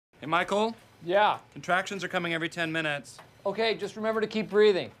Hey, Michael? Yeah. Contractions are coming every 10 minutes. Okay, just remember to keep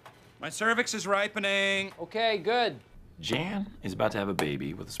breathing. My cervix is ripening. Okay, good. Jan is about to have a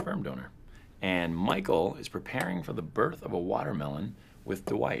baby with a sperm donor, and Michael is preparing for the birth of a watermelon with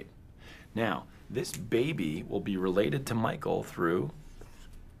Dwight. Now, this baby will be related to Michael through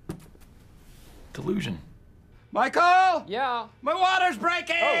delusion. Michael! Yeah. My water's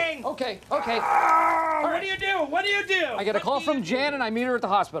breaking! Oh, okay. All right. What do you do? What do you do? I get a call from Jan and I meet her at the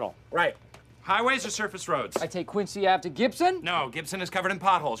hospital. Right. Highways or surface roads? I take Quincy Ave to Gibson. No, Gibson is covered in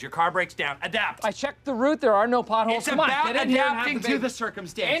potholes. Your car breaks down. Adapt. I checked the route. There are no potholes. It's Come on, about get in here and have adapting the to baby. the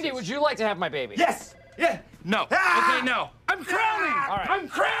circumstances. Andy, would you like to have my baby? Yes. Yeah. No. Ah! Okay, no. I'm crowning. All right. I'm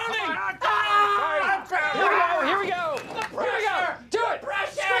crowning. I'm crowning. Here we go. Here we go. Do it.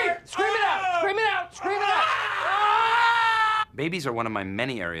 Scream it out. Scream it out. Scream it out. Babies are one of my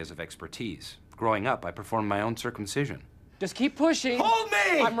many areas of expertise. Growing up, I performed my own circumcision. Just keep pushing. Hold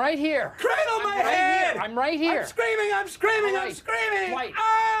me! I'm right here. Cradle my I'm right head! here. I'm right here. I'm screaming, I'm screaming, All I'm right. screaming! Dwight,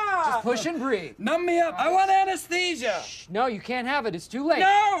 Ah! just push and breathe. Numb me up. I want anesthesia. No, you can't have it. It's too late. No,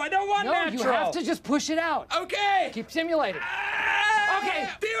 I don't want No, natural. you have to just push it out. Okay. Keep simulating. Okay.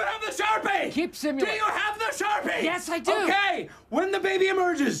 Do you have the Sharpie? Keep simulating. Do you have the Sharpie? Yes, I do. Okay. When the baby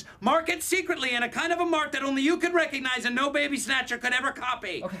emerges, mark it secretly in a kind of a mark that only you could recognize and no baby snatcher could ever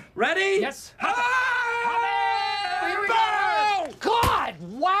copy. Okay. Ready? Yes. Ah! Here we Boom! go. God,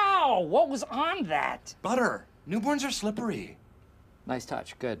 wow. What was on that? Butter. Newborns are slippery. Nice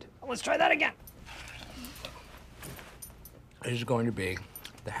touch. Good. Let's try that again. This is going to be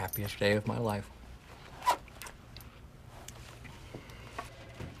the happiest day of my life.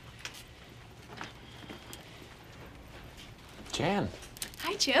 Jan,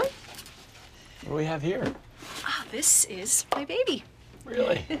 Hi, Jim. what do we have here? Ah, this is my baby.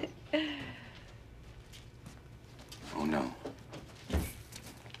 Really? Oh, no.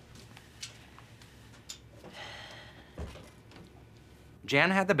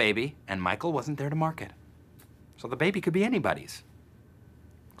 Jan had the baby, and Michael wasn't there to mark it. So the baby could be anybody's.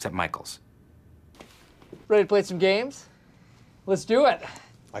 Except Michael's. Ready to play some games? Let's do it.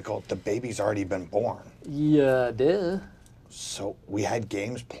 Michael, the baby's already been born. Yeah, duh. So we had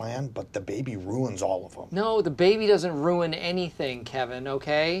games planned, but the baby ruins all of them. No, the baby doesn't ruin anything, Kevin,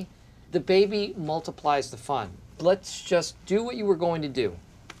 okay? The baby multiplies the fun. Let's just do what you were going to do.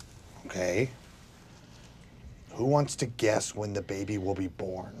 Okay. Who wants to guess when the baby will be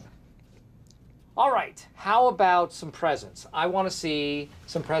born? All right, how about some presents? I want to see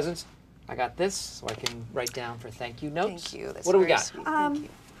some presents. I got this, so I can write down for thank you notes. Thank you. That's what do we very got? sweet. Thank you.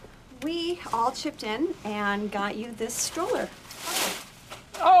 We all chipped in and got you this stroller.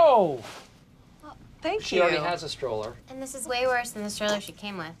 Oh! Thank She you. already has a stroller. And this is way worse than the stroller she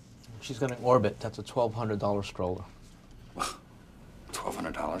came with. She's going to Orbit. That's a $1,200 stroller.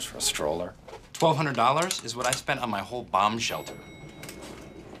 $1,200 for a stroller? $1,200 is what I spent on my whole bomb shelter.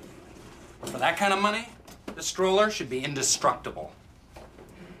 For that kind of money, the stroller should be indestructible.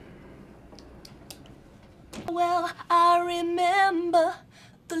 Well, I remember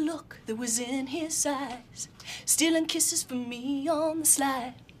the look that was in his eyes, stealing kisses from me on the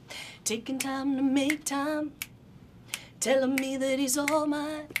slide, taking time to make time, telling me that he's all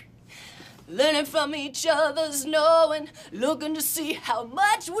mine, learning from each other's knowing, looking to see how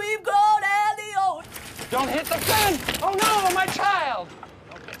much we've grown and the old. Don't hit the fence! Oh no, my child!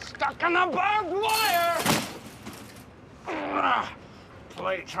 Don't get stuck in the barbed wire!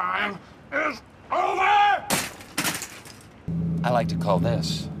 Playtime is over! I like to call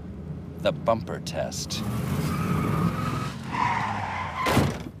this the bumper test.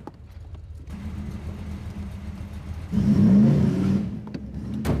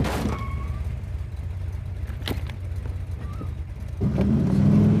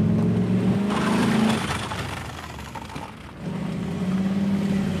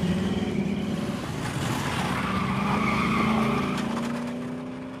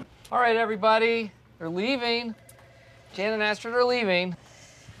 All right, everybody, they're leaving. Jan and Astrid are leaving.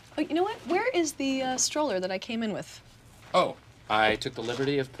 Oh, you know what? Where is the stroller that I came in with? Oh, I took the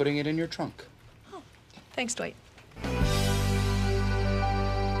liberty of putting it in your trunk. Oh, thanks, Dwight.